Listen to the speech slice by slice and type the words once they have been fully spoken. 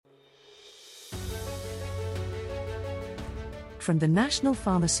Direct from the National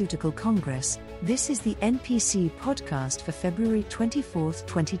Pharmaceutical Congress, this is the NPC podcast for February 24,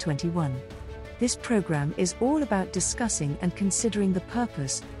 2021. This program is all about discussing and considering the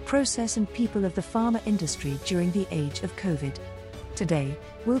purpose, process and people of the pharma industry during the age of COVID. Today,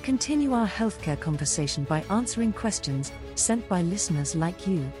 we'll continue our healthcare conversation by answering questions sent by listeners like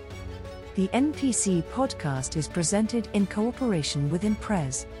you. The NPC podcast is presented in cooperation with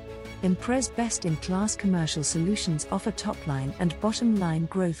Imprez. Imprez best-in-class commercial solutions offer top-line and bottom-line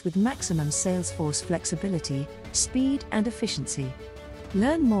growth with maximum sales force flexibility, speed and efficiency.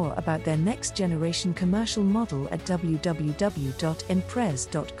 Learn more about their next-generation commercial model at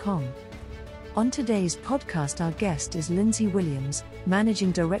www.imprez.com. On today's podcast, our guest is Lindsay Williams,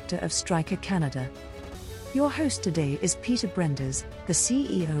 Managing Director of Stryker Canada. Your host today is Peter Brenders, the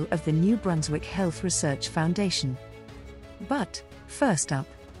CEO of the New Brunswick Health Research Foundation. But, first up,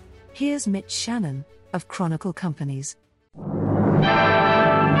 here's Mitch Shannon, of Chronicle Companies.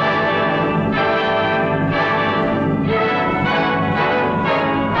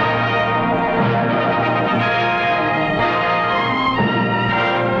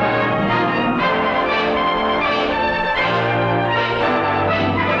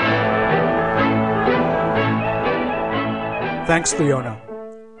 Thanks, Leona.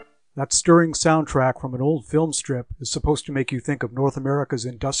 That stirring soundtrack from an old film strip is supposed to make you think of North America's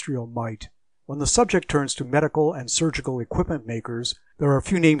industrial might. When the subject turns to medical and surgical equipment makers, there are a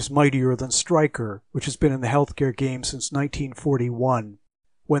few names mightier than Stryker, which has been in the healthcare game since 1941,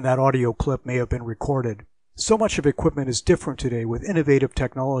 when that audio clip may have been recorded. So much of equipment is different today with innovative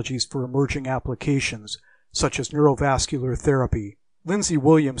technologies for emerging applications, such as neurovascular therapy. Lindsay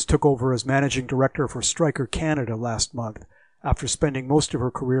Williams took over as Managing Director for Stryker Canada last month, after spending most of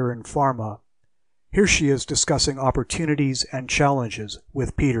her career in pharma. Here she is discussing opportunities and challenges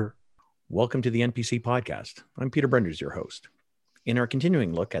with Peter. Welcome to the NPC podcast. I'm Peter Brenders, your host. In our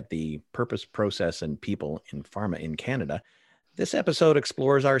continuing look at the purpose, process, and people in pharma in Canada, this episode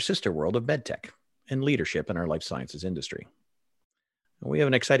explores our sister world of medtech and leadership in our life sciences industry. We have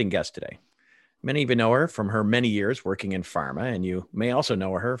an exciting guest today. Many of you know her from her many years working in pharma, and you may also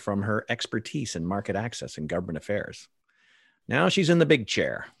know her from her expertise in market access and government affairs. Now she's in the big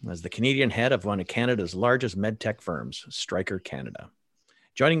chair as the Canadian head of one of Canada's largest medtech firms, Stryker Canada.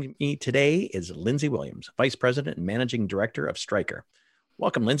 Joining me today is Lindsay Williams, Vice President and Managing Director of Stryker.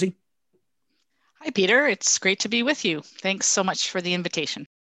 Welcome, Lindsay. Hi, Peter. It's great to be with you. Thanks so much for the invitation.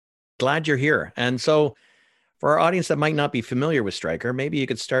 Glad you're here. And so for our audience that might not be familiar with Stryker, maybe you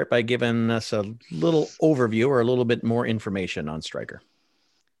could start by giving us a little overview or a little bit more information on Stryker.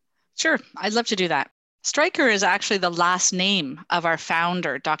 Sure. I'd love to do that. Stryker is actually the last name of our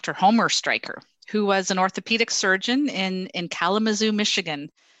founder, Dr. Homer Stryker, who was an orthopedic surgeon in Kalamazoo, Michigan,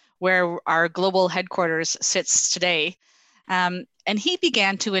 where our global headquarters sits today. And he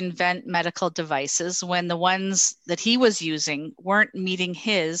began to invent medical devices when the ones that he was using weren't meeting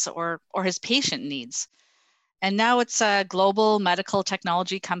his or his patient needs. And now it's a global medical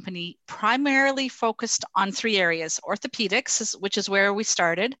technology company primarily focused on three areas: orthopedics, which is where we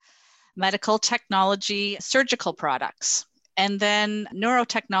started, medical technology, surgical products, and then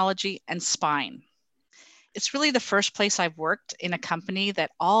neurotechnology and spine. It's really the first place I've worked in a company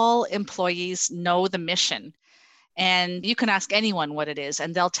that all employees know the mission. And you can ask anyone what it is,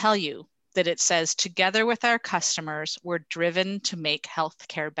 and they'll tell you that it says, together with our customers, we're driven to make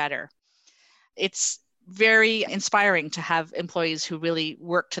healthcare better. It's very inspiring to have employees who really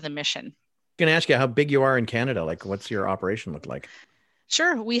work to the mission. I'm going to ask you how big you are in Canada. Like, what's your operation look like?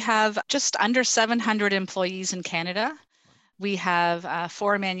 Sure. We have just under 700 employees in Canada. We have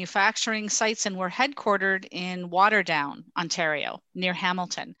 4 manufacturing sites, and we're headquartered in Waterdown, Ontario, near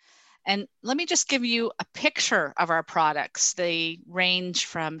Hamilton. And let me just give you a picture of our products. They range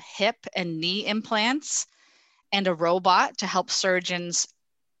from hip and knee implants and a robot to help surgeons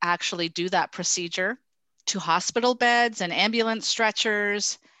actually do that procedure, to hospital beds and ambulance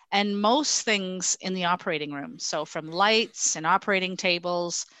stretchers, and most things in the operating room. So from lights and operating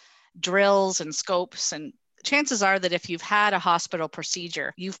tables, drills and scopes. And chances are that if you've had a hospital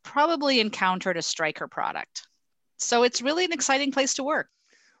procedure, you've probably encountered a Stryker product. So it's really an exciting place to work.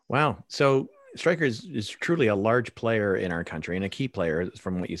 Wow. So Stryker is truly a large player in our country and a key player,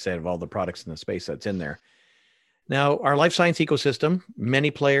 from what you said, of all the products in the space that's in there. Now, our life science ecosystem,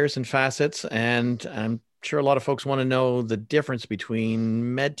 many players and facets, and I'm sure a lot of folks want to know the difference between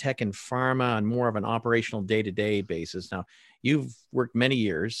medtech and pharma on more of an operational day-to-day basis. Now, you've worked many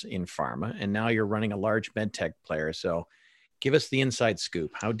years in pharma, and now you're running a large medtech player. So give us the inside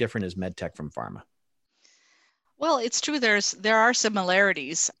scoop. How different is medtech from pharma? Well, it's true. There are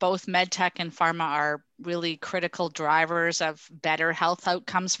similarities. Both medtech and pharma are really critical drivers of better health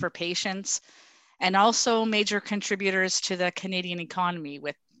outcomes for patients, and also major contributors to the Canadian economy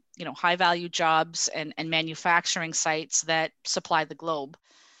with, high value jobs and manufacturing sites that supply the globe.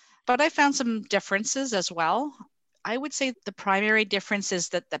 But I found some differences as well. I would say the primary difference is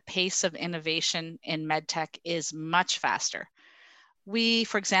that the pace of innovation in medtech is much faster. We,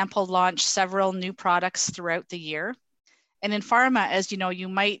 for example, launch several new products throughout the year. And in pharma, as you know, you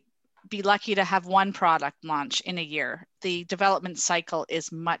might be lucky to have one product launch in a year. The development cycle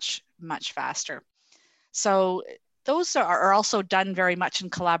is much, much faster. So those are also done very much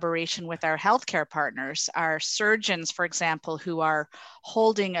in collaboration with our healthcare partners. Our surgeons, for example, who are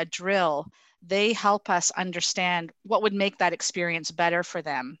holding a drill, they help us understand what would make that experience better for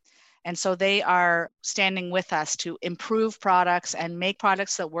them. And so they are standing with us to improve products and make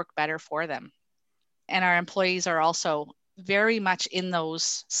products that work better for them. And our employees are also very much in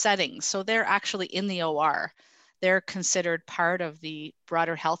those settings. So they're actually in the OR. They're considered part of the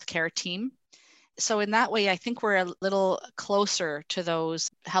broader healthcare team. So in that way, I think we're a little closer to those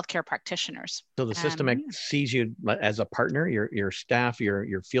healthcare practitioners. So the system sees you as a partner. Your staff,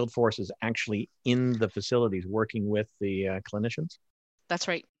 your field force is actually in the facilities working with the clinicians? That's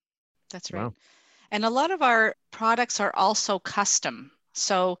right. That's right. Wow. And a lot of our products are also custom.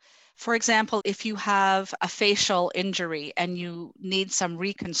 So for example, if you have a facial injury and you need some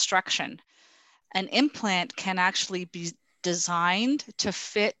reconstruction, an implant can actually be designed to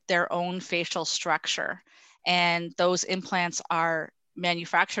fit their own facial structure. And those implants are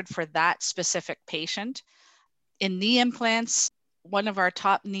manufactured for that specific patient. In knee implants, one of our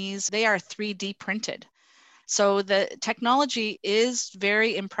top knees, they are 3D printed. So the technology is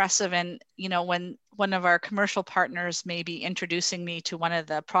very impressive. And, when one of our commercial partners may be introducing me to one of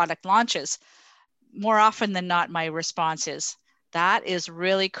the product launches, more often than not, my response is, that is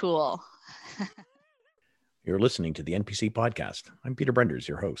really cool. You're listening to the NPC podcast. I'm Peter Brenders,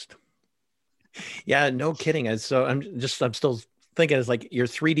 your host. Yeah, no kidding. So I'm still thinking it's like you're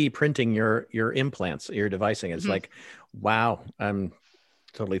 3D printing your implants, your devicing. It's like, wow, I'm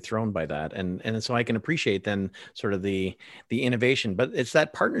totally thrown by that. And so I can appreciate then sort of the innovation, but it's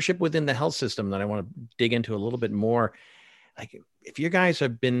that partnership within the health system that I want to dig into a little bit more. Like if you guys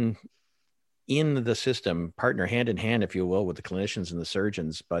have been in the system, partner hand in hand, if you will, with the clinicians and the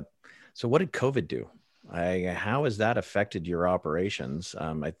surgeons, but so what did COVID do? How has that affected your operations?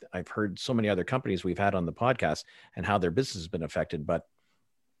 I've heard so many other companies we've had on the podcast and how their business has been affected, but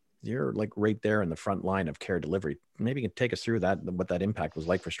you're like right there in the front line of care delivery. Maybe you can take us through that, what that impact was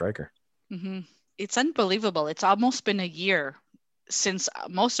like for Stryker. Mm-hmm. It's unbelievable. It's almost been a year since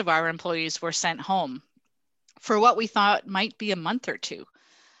most of our employees were sent home for what we thought might be a month or two.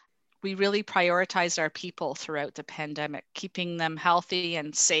 We really prioritized our people throughout the pandemic. Keeping them healthy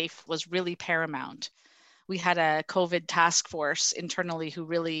and safe was really paramount. We had a COVID task force internally who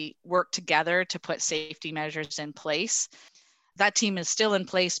really worked together to put safety measures in place. That team is still in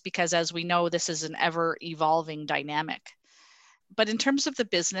place because, as we know, this is an ever-evolving dynamic. But in terms of the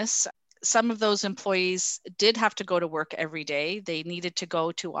business, some of those employees did have to go to work every day. They needed to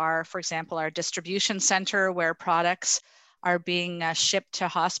go to for example, our distribution center where products are being shipped to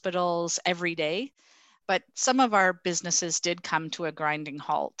hospitals every day. But some of our businesses did come to a grinding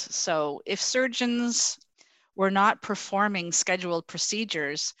halt. So if surgeons were not performing scheduled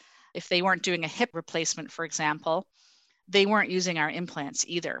procedures, if they weren't doing a hip replacement, for example, they weren't using our implants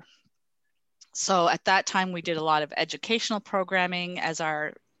either. So at that time, we did a lot of educational programming as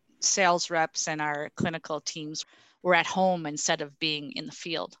our sales reps and our clinical teams were at home instead of being in the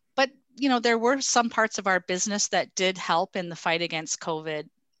field. But, there were some parts of our business that did help in the fight against COVID.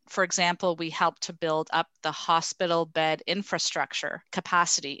 For example, we helped to build up the hospital bed infrastructure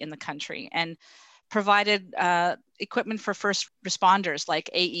capacity in the country and provided equipment for first responders like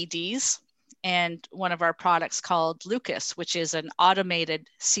AEDs, and one of our products called Lucas, which is an automated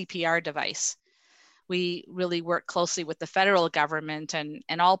CPR device. We really work closely with the federal government and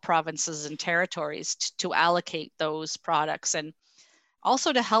all provinces and territories to allocate those products, and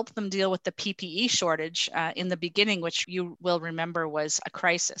also to help them deal with the PPE shortage in the beginning, which you will remember was a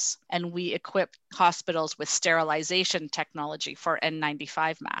crisis. And we equipped hospitals with sterilization technology for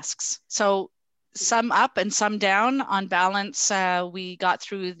N95 masks. So some up and some down. On balance, we got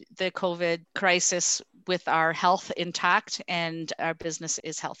through the COVID crisis with our health intact and our business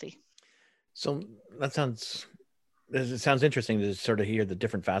is healthy. So it sounds interesting to sort of hear the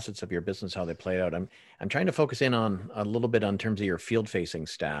different facets of your business, how they play out. I'm trying to focus in on a little bit on terms of your field facing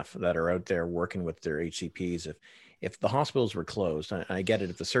staff that are out there working with their HCPs. If the hospitals were closed, I get it.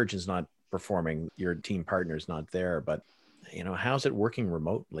 If the surgeon's not performing, your team partner's not there, but how's it working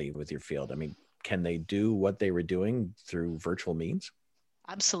remotely with your field? I mean, can they do what they were doing through virtual means?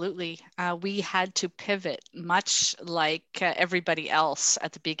 Absolutely. We had to pivot, much like everybody else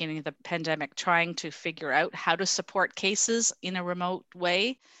at the beginning of the pandemic, trying to figure out how to support cases in a remote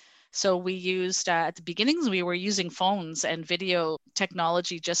way. So we used, at the beginnings, we were using phones and video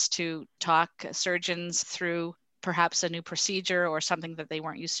technology just to talk surgeons through perhaps a new procedure or something that they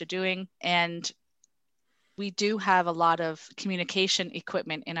weren't used to doing. And we do have a lot of communication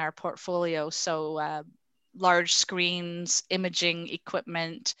equipment in our portfolio. So large screens, imaging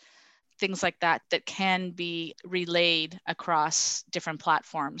equipment, things like that, that can be relayed across different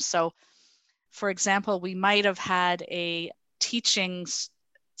platforms. So for example, we might have had a teaching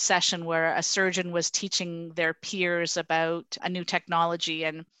session where a surgeon was teaching their peers about a new technology,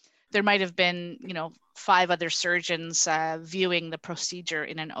 and there might have been, 5 other surgeons viewing the procedure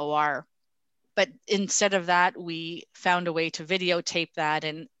in an OR. But instead of that, we found a way to videotape that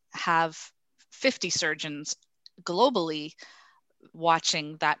and have 50 surgeons globally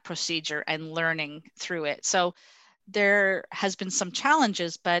watching that procedure and learning through it. So there has been some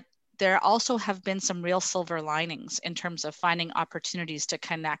challenges, but there also have been some real silver linings in terms of finding opportunities to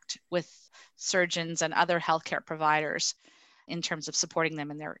connect with surgeons and other healthcare providers in terms of supporting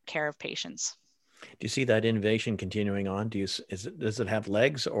them in their care of patients. Do you see that innovation continuing on? Does it have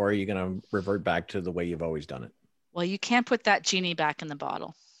legs, or are you going to revert back to the way you've always done it? Well, you can't put that genie back in the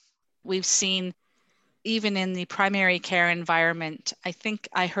bottle. We've seen, even in the primary care environment, I think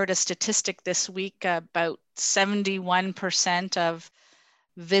I heard a statistic this week about 71% of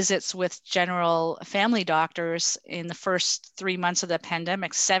visits with general family doctors in the first 3 months of the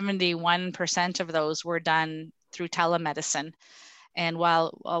pandemic, 71% of those were done through telemedicine. And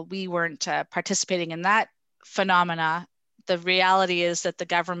while we weren't participating in that phenomena, the reality is that the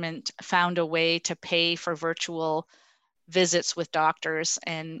government found a way to pay for virtual visits with doctors,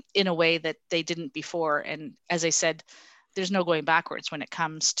 and in a way that they didn't before. And as I said, there's no going backwards when it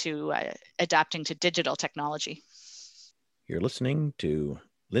comes to adapting to digital technology. You're listening to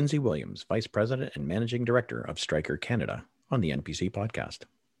Lindsay Williams, Vice President and Managing Director of Stryker Canada, on the NPC podcast.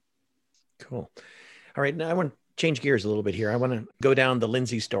 Cool. All right, now I want to change gears a little bit here. I want to go down the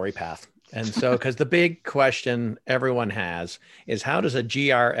Lindsay story path. And so, because the big question everyone has is, how does a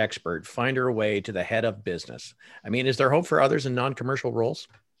GR expert find her way to the head of business? I mean, is there hope for others in non-commercial roles?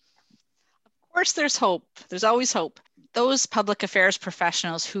 Of course, there's hope. There's always hope. Those public affairs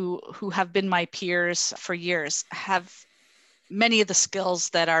professionals who have been my peers for years have many of the skills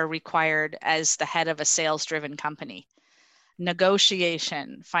that are required as the head of a sales-driven company: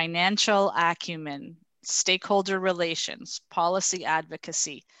 negotiation, financial acumen, stakeholder relations, policy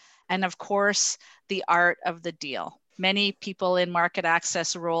advocacy, and of course, the art of the deal. Many people in market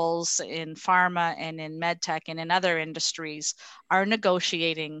access roles in pharma and in medtech and in other industries are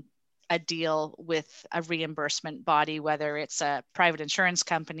negotiating a deal with a reimbursement body, whether it's a private insurance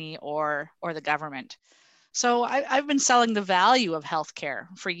company or the government. So I've been selling the value of healthcare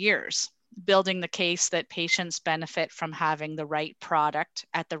for years, building the case that patients benefit from having the right product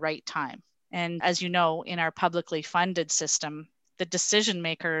at the right time. And as you know, in our publicly funded system, the decision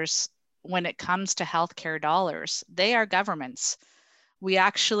makers, when it comes to healthcare dollars, they are governments. We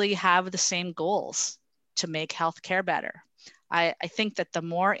actually have the same goals: to make healthcare better. I think that the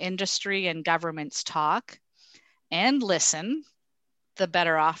more industry and governments talk and listen, the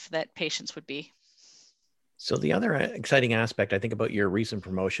better off that patients would be. So the other exciting aspect, I think, about your recent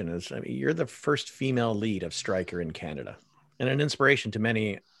promotion is, you're the first female lead of Stryker in Canada, and an inspiration to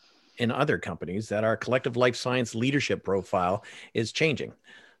many in other companies that our collective life science leadership profile is changing.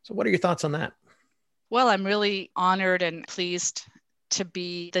 So what are your thoughts on that? Well, I'm really honored and pleased to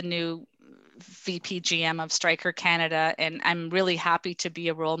be the new VP GM of Stryker Canada, and I'm really happy to be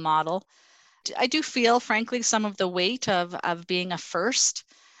a role model. I do feel, frankly, some of the weight of being a first.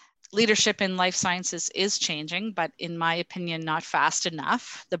 Leadership in life sciences is changing, but in my opinion, not fast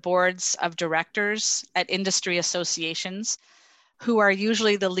enough. The boards of directors at industry associations, who are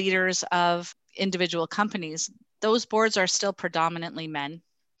usually the leaders of individual companies, those boards are still predominantly men.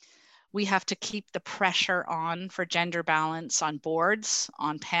 We have to keep the pressure on for gender balance on boards,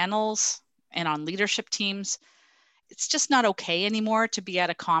 on panels, and on leadership teams. It's just not okay anymore to be at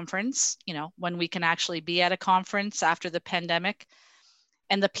a conference, when we can actually be at a conference after the pandemic,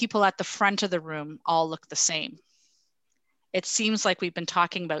 and the people at the front of the room all look the same. It seems like we've been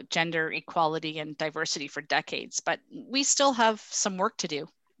talking about gender equality and diversity for decades, but we still have some work to do.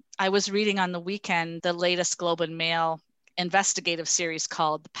 I was reading on the weekend the latest Globe and Mail investigative series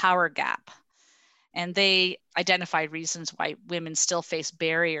called The Power Gap. And they identified reasons why women still face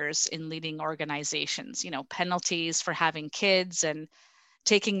barriers in leading organizations, penalties for having kids and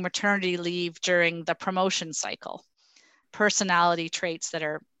taking maternity leave during the promotion cycle, personality traits that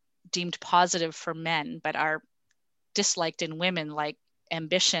are deemed positive for men but are disliked in women, like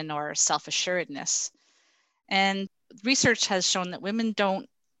ambition or self-assuredness. And research has shown that women don't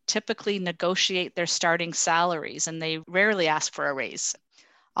typically negotiate their starting salaries, and they rarely ask for a raise.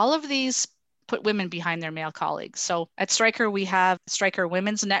 All of these put women behind their male colleagues. So at Stryker, we have Stryker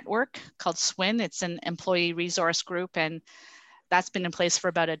Women's Network called SWIN. It's an employee resource group, and that's been in place for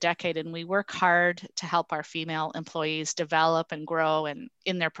about a decade. And we work hard to help our female employees develop and grow and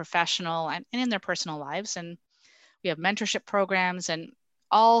in their professional and in their personal lives. And we have mentorship programs and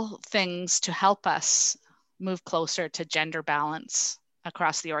all things to help us move closer to gender balance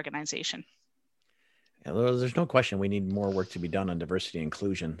across the organization. Yeah, there's no question we need more work to be done on diversity and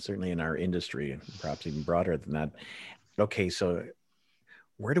inclusion, certainly in our industry, perhaps even broader than that. Okay, so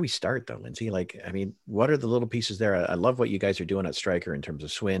where do we start though, Lindsay? What are the little pieces there? I love what you guys are doing at Stryker in terms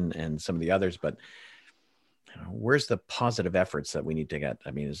of SWIN and some of the others, but where's the positive efforts that we need to get?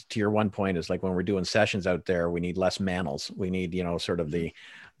 To your one point, is like when we're doing sessions out there, we need less manels. We need, sort of the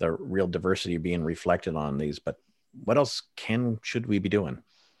real diversity being reflected on these, but what else should we be doing?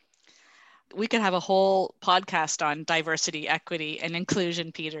 We could have a whole podcast on diversity, equity, and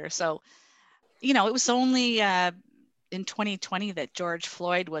inclusion, Peter. So, it was only in 2020 that George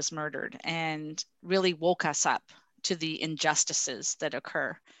Floyd was murdered, and really woke us up to the injustices that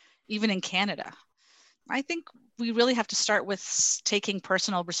occur, even in Canada. I think we really have to start with taking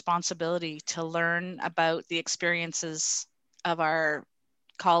personal responsibility to learn about the experiences of our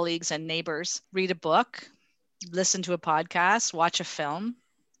colleagues and neighbors. Read a book, listen to a podcast, watch a film.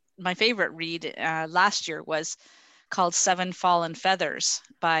 My favorite read last year was called Seven Fallen Feathers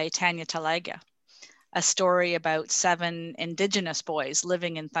by Tanya Talaga, a story about 7 Indigenous boys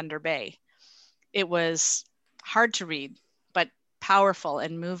living in Thunder Bay. It was hard to read, but powerful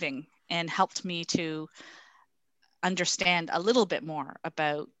and moving, and helped me to understand a little bit more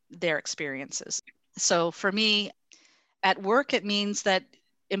about their experiences. So for me, at work, it means that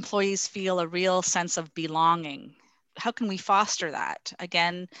employees feel a real sense of belonging. How can we foster that?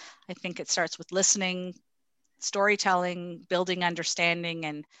 Again, I think it starts with listening, storytelling, building understanding,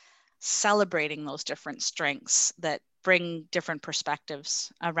 and celebrating those different strengths that bring different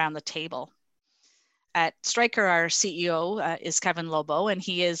perspectives around the table. At Stryker, our CEO is Kevin Lobo, and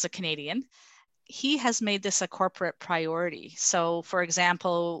he is a Canadian. He has made this a corporate priority. So, for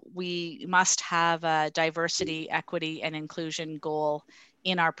example, we must have a diversity, equity, and inclusion goal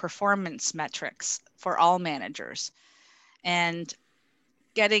in our performance metrics for all managers. And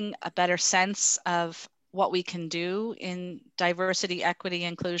getting a better sense of what we can do in diversity, equity,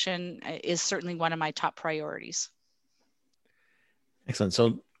 inclusion is certainly one of my top priorities. Excellent.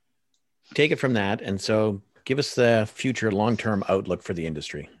 So take it from that. And so give us the future long-term outlook for the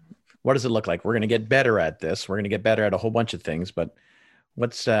industry. What does it look like? We're going to get better at this. We're going to get better at a whole bunch of things, but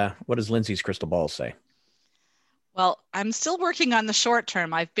what does Lindsay's crystal ball say? Well, I'm still working on the short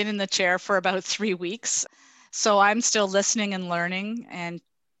term. I've been in the chair for about 3 weeks. So I'm still listening and learning, and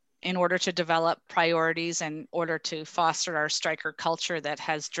in order to develop priorities, in order to foster our Stryker culture that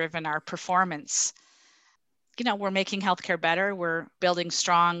has driven our performance. We're making healthcare better. We're building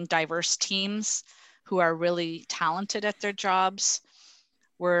strong, diverse teams who are really talented at their jobs.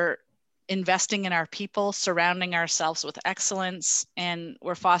 We're investing in our people, surrounding ourselves with excellence, and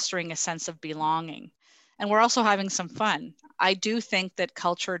we're fostering a sense of belonging. And we're also having some fun. I do think that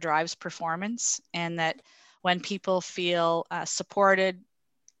culture drives performance, and that when people feel supported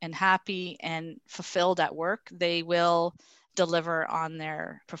and happy and fulfilled at work, they will deliver on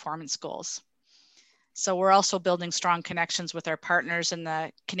their performance goals. So we're also building strong connections with our partners in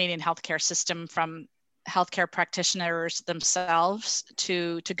the Canadian healthcare system, from healthcare practitioners themselves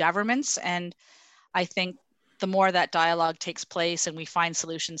to governments. And I think the more that dialogue takes place and we find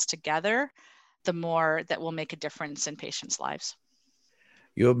solutions together, the more that will make a difference in patients' lives.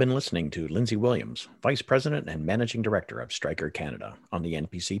 You have been listening to Lindsay Williams, Vice President and Managing Director of Stryker Canada, on the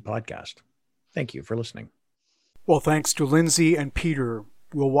NPC podcast. Thank you for listening. Well, thanks to Lindsay and Peter.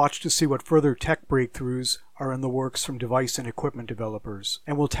 We'll watch to see what further tech breakthroughs are in the works from device and equipment developers,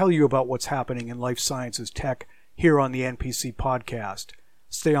 and we'll tell you about what's happening in life sciences tech here on the NPC podcast.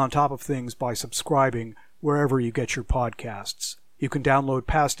 Stay on top of things by subscribing wherever you get your podcasts. You can download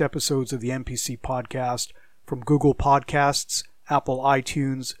past episodes of the NPC podcast from Google Podcasts, Apple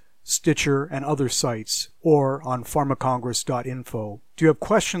iTunes, Stitcher, and other sites, or on pharmacongress.info. Do you have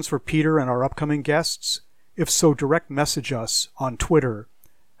questions for Peter and our upcoming guests? If so, direct message us on Twitter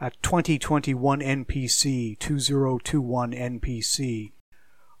at 2021NPC 2021NPC,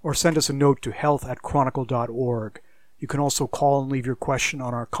 or send us a note to health@chronicle.org. You can also call and leave your question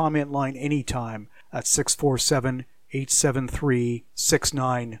on our comment line anytime at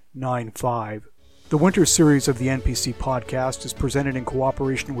 647-873-6995. The winter series of the NPC podcast is presented in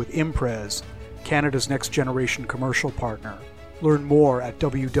cooperation with Imprez, Canada's next generation commercial partner. Learn more at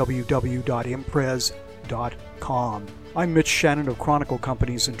www.imprez.com. I'm Mitch Shannon of Chronicle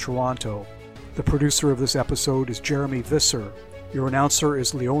Companies in Toronto. The producer of this episode is Jeremy Visser. Your announcer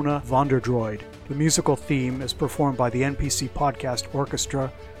is Leona Vanderdroid. The musical theme is performed by the NPC Podcast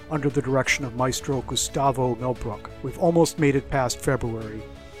Orchestra under the direction of Maestro Gustavo Milbrook. We've almost made it past February.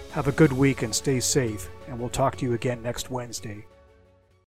 Have a good week and stay safe, and we'll talk to you again next Wednesday.